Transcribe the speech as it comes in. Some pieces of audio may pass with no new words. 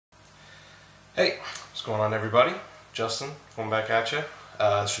Hey, what's going on everybody? Justin, coming back at you.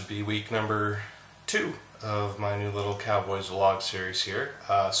 This should be week number 2 of my new little Cowboys vlog series here.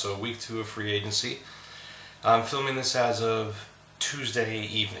 So week 2 of free agency. I'm filming this as of Tuesday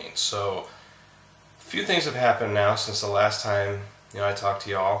evening. So a few things have happened now since the last time I talked to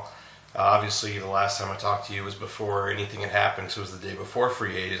y'all. Obviously the last time I talked to you was before anything had happened, so it was the day before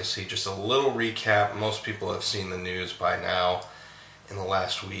free agency. Just a little recap. Most people have seen the news by now in the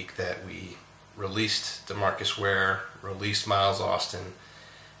last week that we released Ware, released Miles Austin.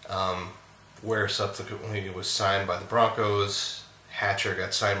 Ware subsequently was signed by the Broncos. Hatcher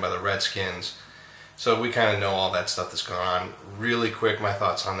got signed by the Redskins. So we kind of know all that stuff that's going on. Really quick, my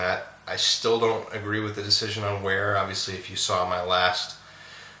thoughts on that. I still don't agree with the decision on Ware. Obviously, if you saw my last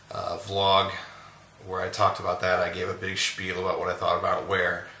vlog where I talked about that, I gave a big spiel about what I thought about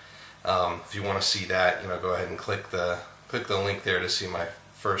Ware. If you want to see that, go ahead and click the link there to see my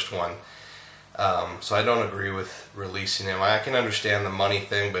first one. So I don't agree with releasing him. I can understand the money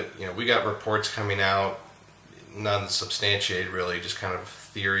thing, but we got reports coming out, none substantiated really, just kind of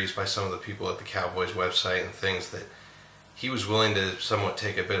theories by some of the people at the Cowboys website and things, that he was willing to somewhat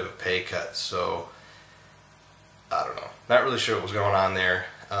take a bit of a pay cut. So I don't know, not really sure what was going on there.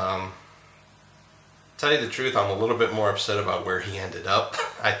 Tell you the truth, I'm a little bit more upset about where he ended up,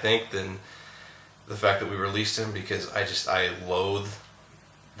 I think, than the fact that we released him, because I loathe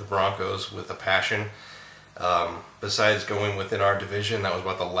the Broncos with a passion. Besides going within our division, that was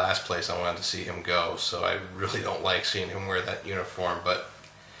about the last place I wanted to see him go, so I really don't like seeing him wear that uniform, but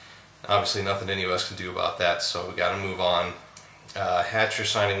obviously nothing any of us can do about that, so we got to move on. Hatcher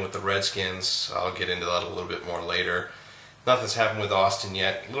signing with the Redskins, I'll get into that a little bit more later. Nothing's happened with Austin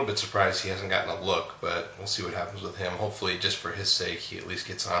yet. A little bit surprised he hasn't gotten a look, but we'll see what happens with him. Hopefully, just for his sake, he at least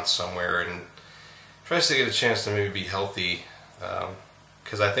gets on somewhere and tries to get a chance to maybe be healthy,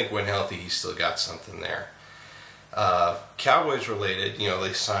 because I think when healthy, he's still got something there. Cowboys related,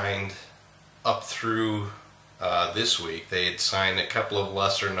 they signed up through this week. They had signed a couple of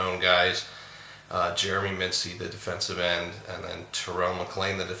lesser known guys, Jeremy Mincey, the defensive end, and then Terrell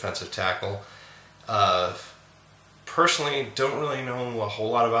McLean, the defensive tackle. Personally, don't really know a whole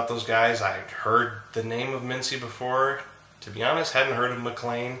lot about those guys. I'd heard the name of Mincey before. To be honest, hadn't heard of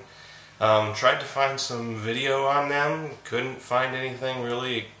McLean. Tried to find some video on them, couldn't find anything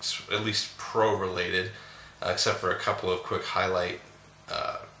really, at least pro related, except for a couple of quick highlight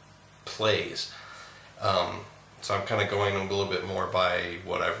plays. So I'm kind of going a little bit more by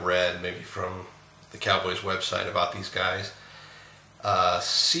what I've read, maybe from the Cowboys website about these guys.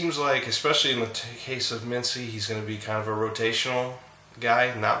 Seems like, especially in the case of Mincey, he's going to be kind of a rotational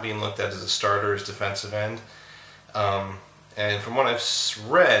guy, not being looked at as a starter, as defensive end. And from what I've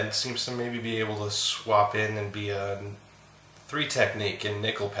read, seems to maybe be able to swap in and be a 3 technique in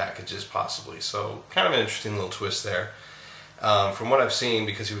nickel packages possibly. So kind of an interesting little twist there. From what I've seen,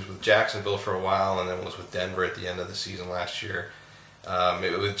 because he was with Jacksonville for a while and then was with Denver at the end of the season last year.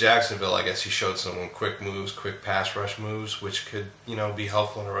 With Jacksonville, I guess he showed some quick moves, quick pass rush moves, which could, be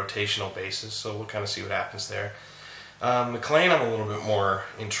helpful on a rotational basis. So we'll kind of see what happens there. McLean I'm a little bit more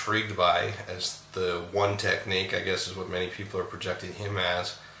intrigued by as the 1 technique, I guess is what many people are projecting him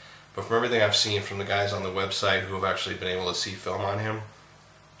as. But from everything I've seen from the guys on the website who have actually been able to see film on him,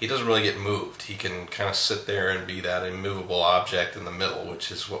 he doesn't really get moved. He can kind of sit there and be that immovable object in the middle,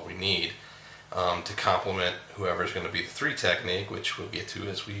 which is what we need to complement whoever's going to be the 3 technique, which we'll get to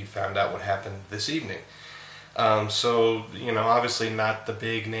as we found out what happened this evening. So, obviously not the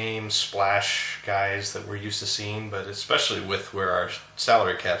big name splash guys that we're used to seeing, but especially with where our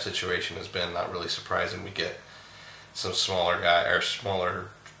salary cap situation has been, not really surprising we get some smaller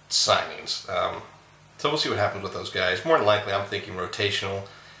signings. So we'll see what happens with those guys. More than likely, I'm thinking rotational.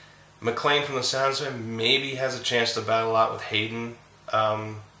 McLean, from the sounds of it, maybe has a chance to battle out with Hayden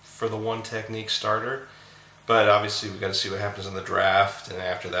for the 1 technique starter. But obviously, we've got to see what happens in the draft, and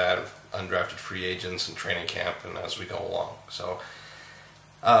after that, undrafted free agents and training camp, and as we go along. So,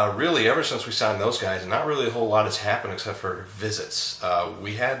 really, ever since we signed those guys, not really a whole lot has happened except for visits.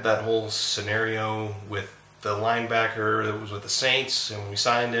 We had that whole scenario with the linebacker that was with the Saints, and we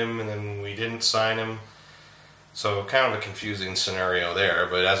signed him, and then we didn't sign him. So kind of a confusing scenario there,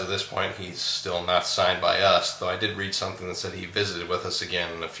 but as of this point, he's still not signed by us, though I did read something that said he visited with us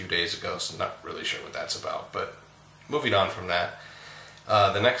again a few days ago, so not really sure what that's about. But moving on from that,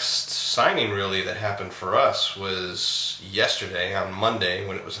 the next signing really that happened for us was yesterday, on Monday,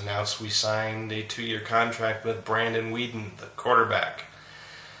 when it was announced we signed a 2-year contract with Brandon Weeden, the quarterback.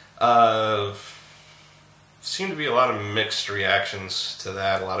 Seemed to be a lot of mixed reactions to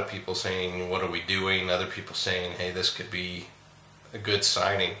that. A lot of people saying, what are we doing? Other people saying, hey, this could be a good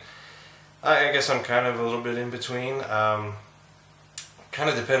signing. I guess I'm kind of a little bit in between. Kind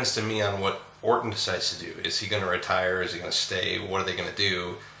of depends to me on what Orton decides to do. Is he going to retire? Is he going to stay? What are they going to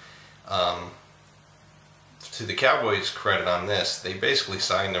do? To the Cowboys' credit on this, they basically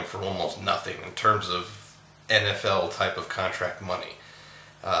signed him for almost nothing in terms of NFL type of contract money.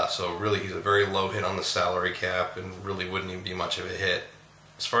 So really, he's a very low hit on the salary cap, and really wouldn't even be much of a hit.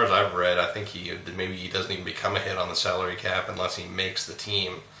 As far as I've read, I think maybe he doesn't even become a hit on the salary cap unless he makes the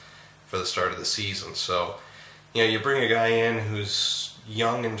team for the start of the season. So, you bring a guy in who's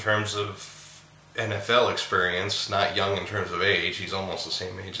young in terms of NFL experience, not young in terms of age. He's almost the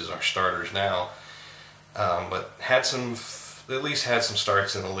same age as our starters now, but at least had some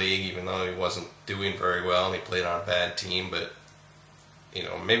starts in the league, even though he wasn't doing very well and he played on a bad team. But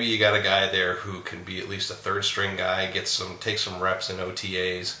maybe you got a guy there who can be at least a third string guy, take some reps in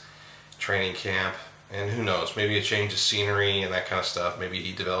OTAs, training camp, and who knows, maybe a change of scenery and that kind of stuff. Maybe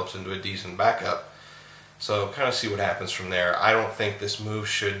he develops into a decent backup. So kind of see what happens from there. I don't think this move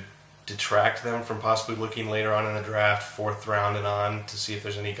should detract them from possibly looking later on in the draft, 4th round and on, to see if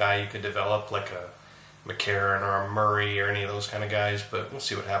there's any guy you could develop, like a McCarron or a Murray or any of those kind of guys, but we'll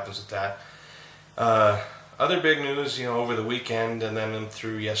see what happens with that. Other big news, over the weekend and then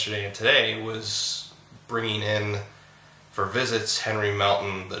through yesterday and today was bringing in for visits Henry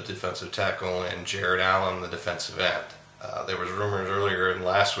Melton, the defensive tackle, and Jared Allen, the defensive end. There was rumors earlier in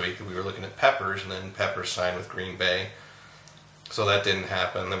last week that we were looking at Peppers, and then Peppers signed with Green Bay, so that didn't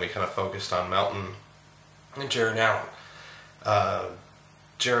happen. Then we kind of focused on Melton and Jared Allen.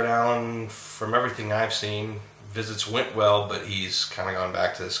 Jared Allen, from everything I've seen, visits went well, but he's kind of gone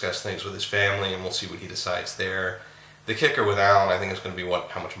back to discuss things with his family, and we'll see what he decides there. The kicker with Allen, I think, is going to be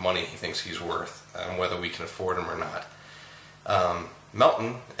how much money he thinks he's worth and whether we can afford him or not.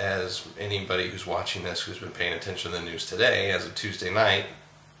 Melton, as anybody who's watching this who's been paying attention to the news today, as of Tuesday night,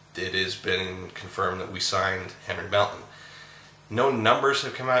 it has been confirmed that we signed Henry Melton. No numbers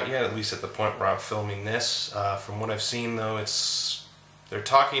have come out yet, at least at the point where I'm filming this. From what I've seen, though, they're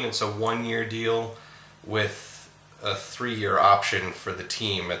talking it's a 1-year deal with a 3-year option for the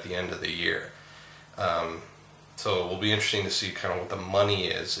team at the end of the year. So it will be interesting to see kind of what the money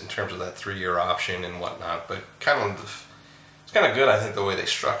is in terms of that 3-year option and whatnot. But it's kind of good, I think, the way they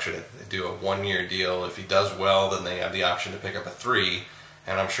structured it. They do a 1-year deal. If he does well, then they have the option to pick up a 3.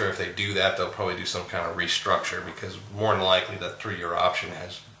 And I'm sure if they do that, they'll probably do some kind of restructure, because more than likely that 3-year option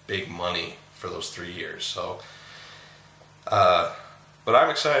has big money for those 3 years. So, but I'm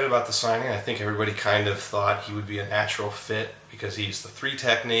excited about the signing. I think everybody kind of thought he would be a natural fit because he's the 3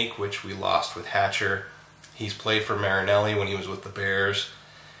 technique, which we lost with Hatcher. He's played for Marinelli when he was with the Bears.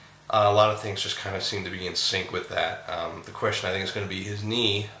 A lot of things just kind of seem to be in sync with that. The question, I think, is going to be his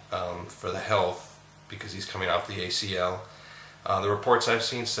knee for the health, because he's coming off the ACL. The reports I've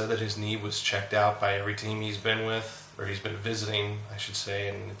seen said that his knee was checked out by every team he's been with, or he's been visiting, I should say,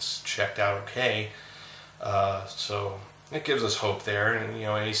 and it's checked out okay. So it gives us hope there. And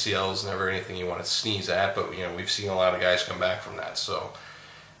ACL is never anything you want to sneeze at, but we've seen a lot of guys come back from that. So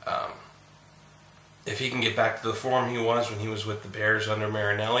if he can get back to the form he was when he was with the Bears under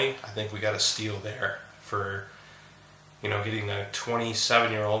Marinelli, I think we got a steal there for getting a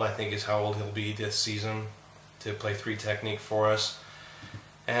 27-year-old, I think is how old he'll be this season, to play 3 technique for us.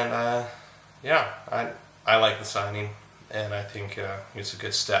 And yeah, I like the signing, and I think it's a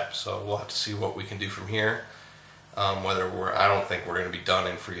good step. So we'll have to see what we can do from here. I don't think we're going to be done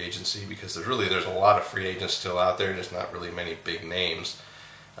in free agency, because there's a lot of free agents still out there, just not really many big names.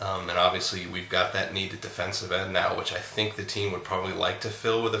 And obviously we've got that need at defensive end now, which I think the team would probably like to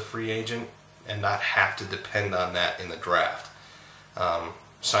fill with a free agent and not have to depend on that in the draft.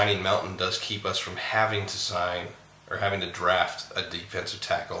 Signing Melton does keep us from having to sign or having to draft a defensive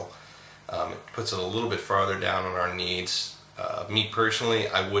tackle. It puts it a little bit farther down on our needs. Me personally,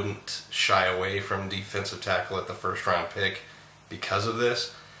 I wouldn't shy away from defensive tackle at the 1st round pick because of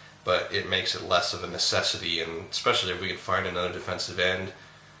this, but it makes it less of a necessity, and especially if we can find another defensive end.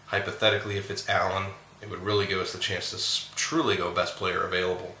 Hypothetically, if it's Allen, it would really give us the chance to truly go best player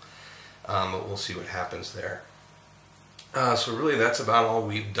available. But we'll see what happens there. So really, that's about all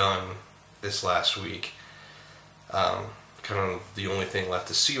we've done this last week. Kind of the only thing left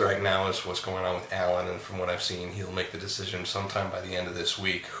to see right now is what's going on with Allen, and from what I've seen, he'll make the decision sometime by the end of this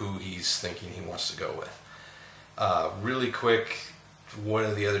week who he's thinking he wants to go with. Really quick, what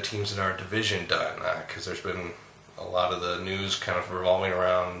have the other teams in our division done? Because there's been a lot of the news kind of revolving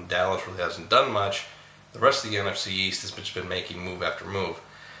around Dallas really hasn't done much. The rest of the NFC East has just been making move after move.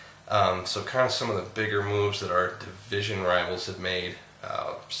 So kind of some of the bigger moves that our division rivals have made,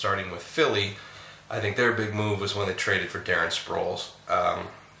 starting with Philly. I think their big move was when they traded for Darren Sproles.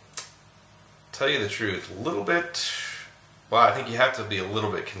 tell you the truth, a little bit. Well, I think you have to be a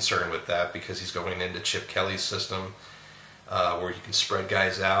little bit concerned with that because he's going into Chip Kelly's system, where you can spread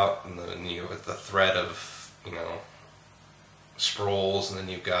guys out, and then you with the threat of Sproles, and then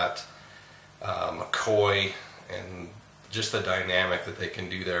you've got McCoy, and just the dynamic that they can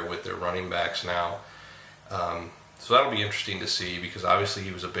do there with their running backs now. So that'll be interesting to see because obviously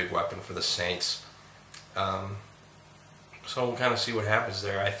he was a big weapon for the Saints. So we'll kind of see what happens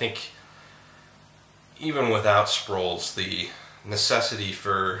there. I think even without Sproles, the necessity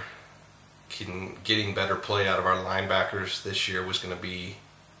for getting better play out of our linebackers this year was going to be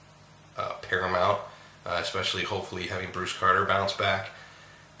paramount, especially hopefully having Bruce Carter bounce back.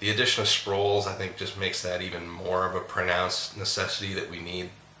 The addition of Sproles, I think, just makes that even more of a pronounced necessity that we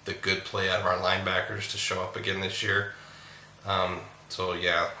need the good play out of our linebackers to show up again this year. So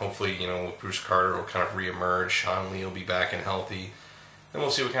yeah, hopefully, Bruce Carter will kind of reemerge. Sean Lee will be back and healthy. Then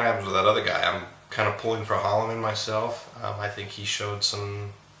we'll see what kind of happens with that other guy. I'm kind of pulling for Holloman myself. I think he showed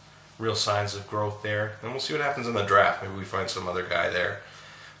some real signs of growth there. And we'll see what happens in the draft. Maybe we find some other guy there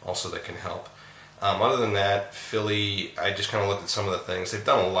also that can help. Other than that, Philly, I just kind of looked at some of the things. They've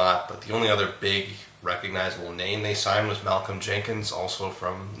done a lot, but the only other big recognizable name they signed was Malcolm Jenkins, also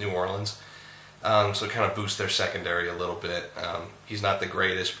from New Orleans. So it kind of boosts their secondary a little bit. He's not the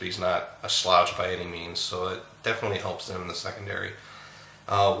greatest, but he's not a slouch by any means, so it definitely helps them in the secondary.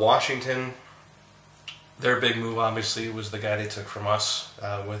 Washington, their big move obviously was the guy they took from us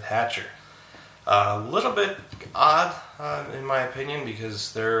with Hatcher. A little bit odd, in my opinion,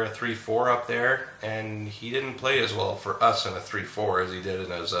 because they're a 3-4 up there, and he didn't play as well for us in a 3-4 as he did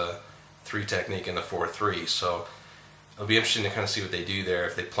in as a 3 technique in the 4-3. So it'll be interesting to kind of see what they do there.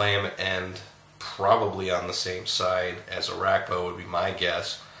 If they play him at end, probably on the same side as Arakpo would be my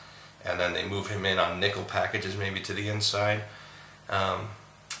guess, and then they move him in on nickel packages maybe to the inside.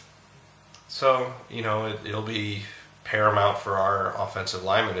 So it'll be paramount for our offensive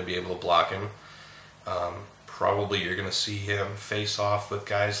lineman to be able to block him. Probably you're going to see him face off with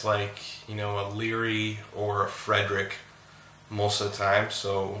guys like, a Leary or a Frederick most of the time.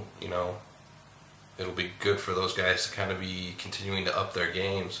 So, it'll be good for those guys to kind of be continuing to up their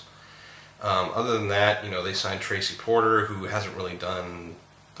games. Other than that, they signed Tracy Porter, who hasn't really done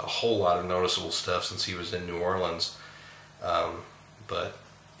a whole lot of noticeable stuff since he was in New Orleans. But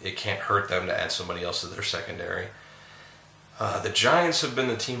it can't hurt them to add somebody else to their secondary. The Giants have been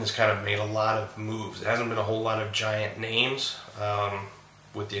the team that's kind of made a lot of moves. There hasn't been a whole lot of giant names,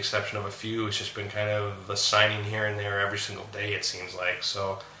 with the exception of a few. It's just been kind of a signing here and there every single day, it seems like.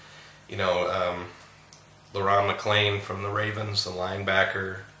 So, LaRon McClain from the Ravens, the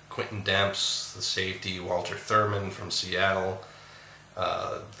linebacker, Quentin Demps, the safety, Walter Thurman from Seattle.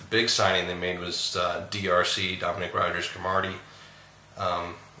 The big signing they made was DRC, Dominic Rodgers-Cromartie.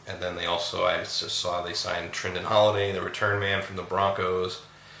 And then they also, I just saw they signed Trendon Holiday, the return man from the Broncos.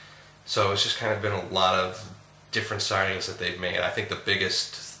 So it's just kind of been a lot of different signings that they've made. I think the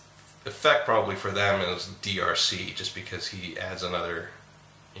biggest effect probably for them is DRC, just because he adds another,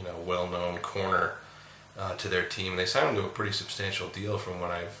 well-known corner to their team. They signed him to a pretty substantial deal from what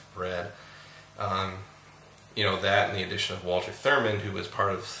I've read. That and the addition of Walter Thurman, who was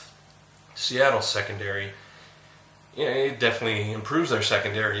part of Seattle's secondary. It definitely improves their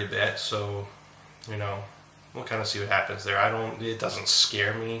secondary a bit, so, we'll kind of see what happens there. It doesn't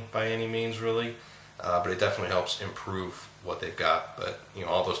scare me by any means, really, but it definitely helps improve what they've got. But,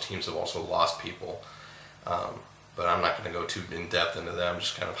 all those teams have also lost people, but I'm not going to go too in-depth into them,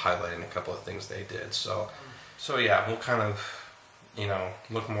 just kind of highlighting a couple of things they did. So yeah, we'll kind of,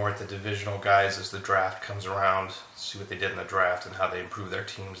 look more at the divisional guys as the draft comes around, see what they did in the draft and how they improve their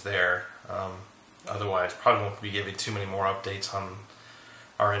teams there. Otherwise, probably won't be giving too many more updates on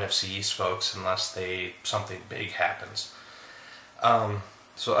our NFC East folks unless something big happens.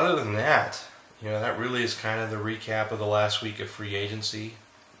 So other than that, that really is kind of the recap of the last week of free agency.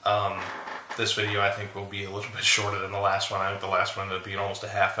 This video I think will be a little bit shorter than the last one. I think the last one ended up being almost a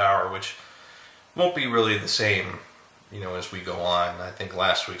half hour, which won't be really the same, as we go on. I think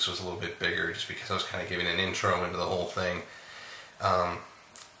last week's was a little bit bigger just because I was kind of giving an intro into the whole thing.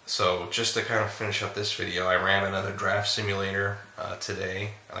 So just to kind of finish up this video, I ran another draft simulator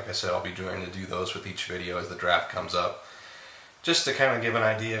today. Like I said, I'll be trying to do those with each video as the draft comes up, just to kind of give an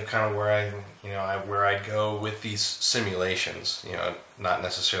idea of kind of where I'd go with these simulations. Not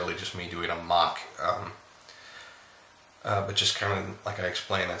necessarily just me doing a mock, but just kind of like I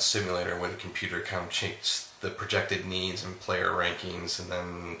explained, that simulator where the computer kind of checks the projected needs and player rankings, and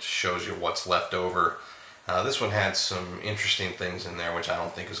then shows you what's left over. This one had some interesting things in there, which I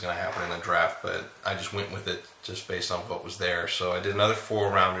don't think is going to happen in the draft, but I just went with it just based on what was there. So I did another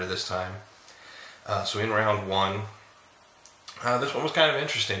 4-rounder this time. So in round one, this one was kind of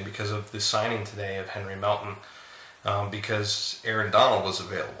interesting because of the signing today of Henry Melton, because Aaron Donald was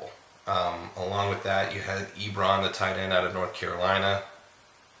available. Along with that, you had Ebron, the tight end out of North Carolina.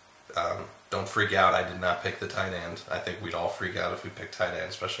 Don't freak out, I did not pick the tight end. I think we'd all freak out if we picked tight end,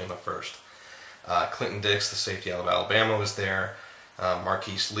 especially in the first. Clinton Dix, the safety out of Alabama, was there.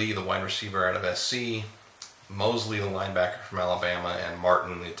 Marquise Lee, the wide receiver out of SC. Mosley, the linebacker from Alabama. And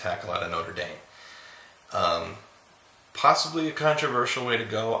Martin, the tackle out of Notre Dame. Possibly a controversial way to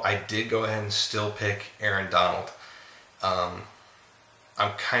go. I did go ahead and still pick Aaron Donald.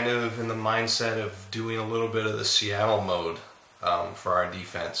 I'm kind of in the mindset of doing a little bit of the Seattle mode for our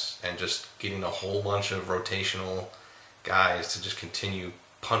defense and just getting a whole bunch of rotational guys to just continue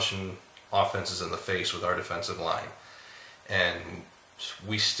punching offenses in the face with our defensive line. And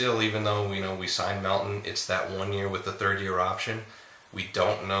we still, even though we signed Melton, it's that 1 year with the third-year option. We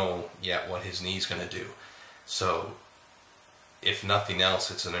don't know yet what his knee's going to do. So if nothing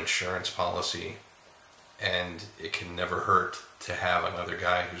else, it's an insurance policy, and it can never hurt to have another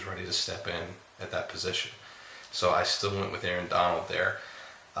guy who's ready to step in at that position. So I still went with Aaron Donald there.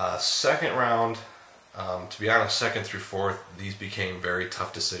 Second round, to be honest, second through fourth, these became very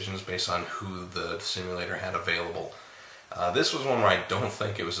tough decisions based on who the simulator had available. This was one where I don't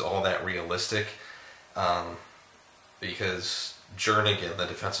think it was all that realistic, because Jernigan, the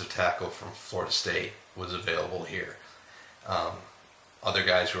defensive tackle from Florida State, was available here. Other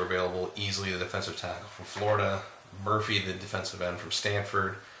guys who were available, easily the defensive tackle from Florida, Murphy, the defensive end from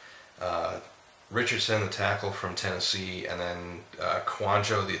Stanford, Richardson, the tackle from Tennessee, and then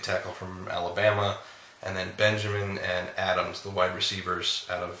Kwanjo, the tackle from Alabama, and then Benjamin and Adams, the wide receivers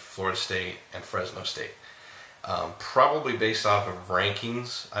out of Florida State and Fresno State. Probably based off of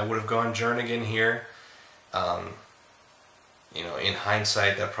rankings, I would have gone Jernigan here. In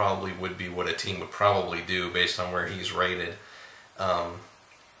hindsight, that probably would be what a team would probably do based on where he's rated. And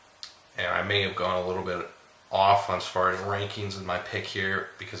I may have gone a little bit off as far as rankings in my pick here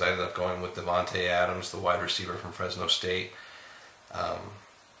because I ended up going with Devontae Adams, the wide receiver from Fresno State. I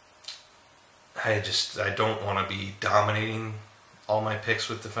don't want to be dominating all my picks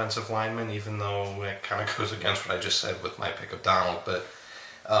with defensive linemen, even though it kind of goes against what I just said with my pick of Donald. But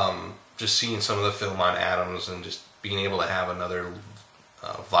just seeing some of the film on Adams and just being able to have another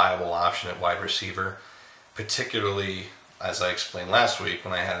viable option at wide receiver, particularly as I explained last week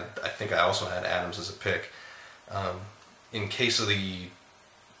when I think I also had Adams as a pick. In case of the,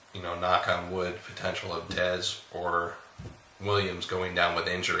 knock on wood potential of Dez or Williams going down with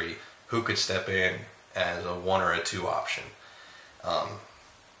injury, who could step in as a 1 or a 2 option?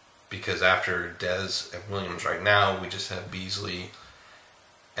 Because after Dez and Williams right now, we just have Beasley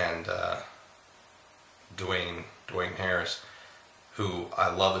and Dwayne Harris, who I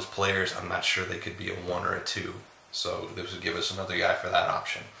love as players. I'm not sure they could be a 1 or a 2. So this would give us another guy for that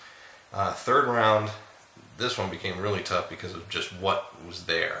option. Third round, this one became really tough because of just what was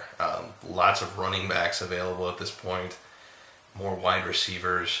there. Lots of running backs available at this point, more wide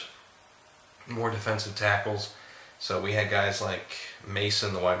receivers, more defensive tackles. So we had guys like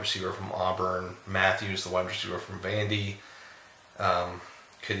Mason, the wide receiver from Auburn, Matthews, the wide receiver from Vandy,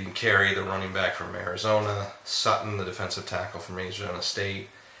 Kadeem Carey, the running back from Arizona, Sutton, the defensive tackle from Arizona State,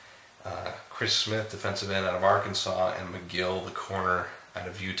 Chris Smith, defensive end out of Arkansas, and McGill, the corner out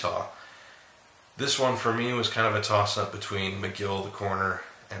of Utah. This one for me was kind of a toss-up between McGill, the corner,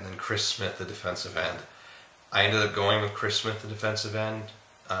 and then Chris Smith, the defensive end. I ended up going with Chris Smith, the defensive end,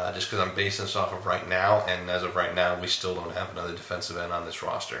 just because I'm basing this off of right now, and as of right now, we still don't have another defensive end on this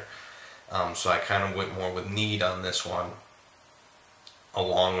roster. So I kind of went more with need on this one,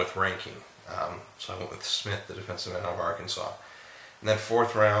 along with ranking. So I went with Smith, the defensive end out of Arkansas. And then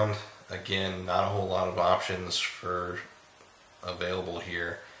fourth round, again, not a whole lot of options for available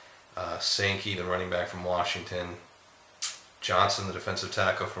here. Sankey, the running back from Washington, Johnson, the defensive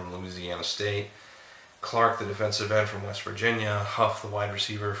tackle from Louisiana State, Clark, the defensive end from West Virginia, Huff, the wide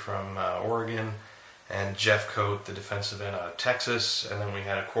receiver from Oregon, and Jeff Coat, the defensive end out of Texas. And then we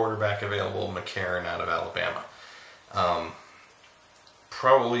had a quarterback available, McCarron out of Alabama.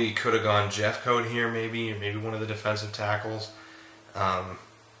 Probably could have gone Jeff Coat here, maybe one of the defensive tackles. I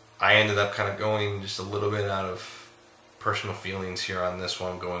ended up kind of going just a little bit out of personal feelings here on this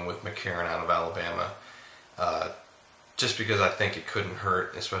one, going with McCarron out of Alabama, just because I think it couldn't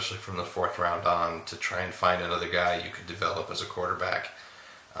hurt, especially from the fourth round on, to try and find another guy you could develop as a quarterback.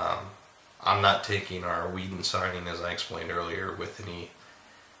 I'm not taking our Weeden signing, as I explained earlier, with any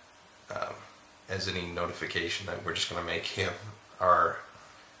notification that we're just going to make him our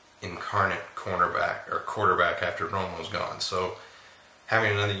incarnate cornerback or quarterback after Romo's gone. So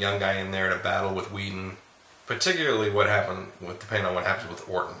having another young guy in there to battle with Weeden, particularly depending on what happens with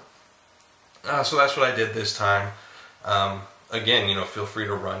Orton. So that's what I did this time. Again, feel free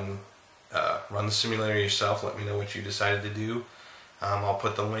to run the simulator yourself. Let me know what you decided to do. I'll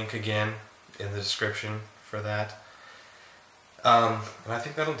put the link again in the description for that. And I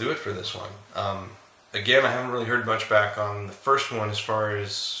think that'll do it for this one. Again, I haven't really heard much back on the first one as far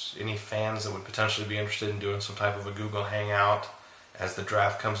as any fans that would potentially be interested in doing some type of a Google Hangout as the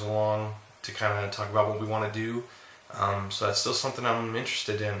draft comes along to kind of talk about what we want to do. So that's still something I'm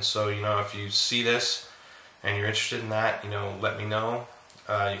interested in. So, if you see this and you're interested in that, let me know.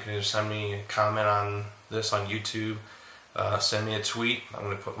 You can either send me a comment on this on YouTube, send me a tweet. I'm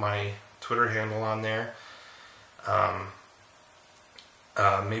going to put my Twitter handle on there.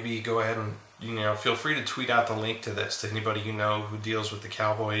 Maybe go ahead and, feel free to tweet out the link to this to anybody who deals with the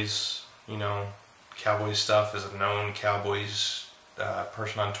Cowboys, Cowboys stuff, as a known Cowboys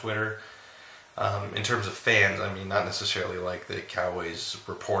person on Twitter. In terms of fans, I mean, not necessarily like the Cowboys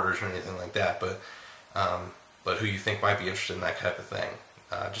reporters or anything like that, but who you think might be interested in that type of thing.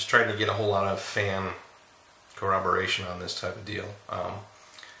 Just trying to get a whole lot of fan corroboration on this type of deal.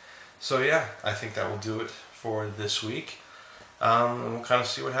 So yeah, I think that will do it for this week. And we'll kind of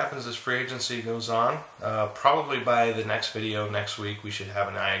see what happens as free agency goes on. Probably by the next video next week, we should have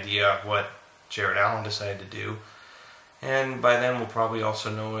an idea of what Jared Allen decided to do. And by then, we'll probably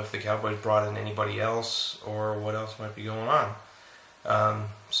also know if the Cowboys brought in anybody else or what else might be going on.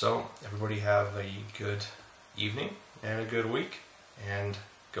 So, everybody have a good evening and a good week, and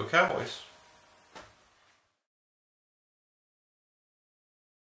go Cowboys.